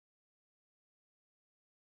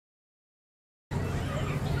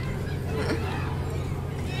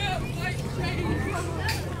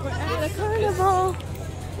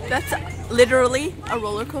That's literally a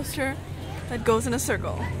roller coaster that goes in a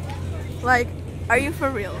circle. Like, are you for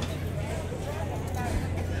real?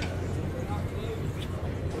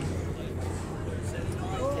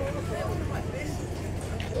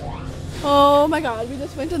 Oh my god, we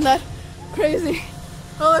just went on that crazy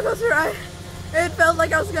roller coaster ride. It felt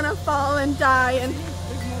like I was gonna fall and die, and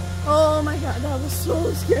oh my god, that was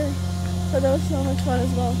so scary. But that was so much fun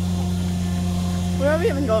as well. Where are we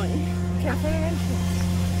even going? Cafe entrance.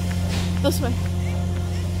 This way.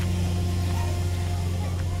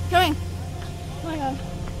 Coming. Oh my god.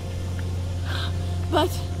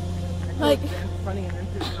 But, like,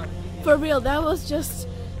 for real, that was just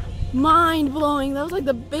mind-blowing. That was like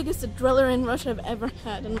the biggest adrenaline rush I've ever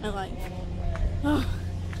had in my life. Oh,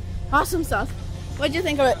 awesome stuff. What'd you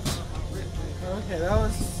think of it? Okay, that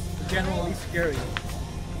was generally scary.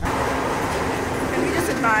 Can we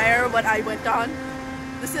just admire what I went on?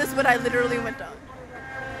 This is what I literally went on.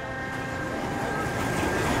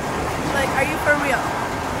 Like, are you for real?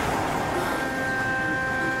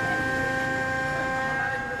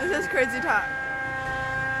 This is crazy talk.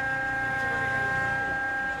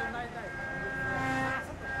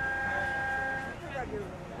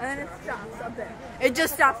 And then it stops up there. It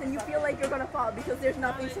just stops and you feel like you're gonna fall because there's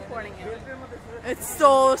nothing supporting it. It's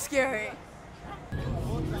so scary. Do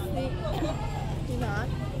not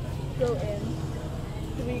go in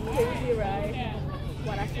 3 crazy rides,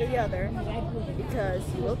 one after the other, because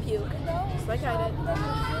you will puke, just like I did.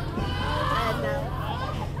 And now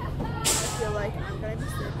I feel like I'm gonna be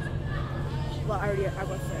sick. Well, I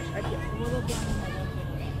was sick. I puked.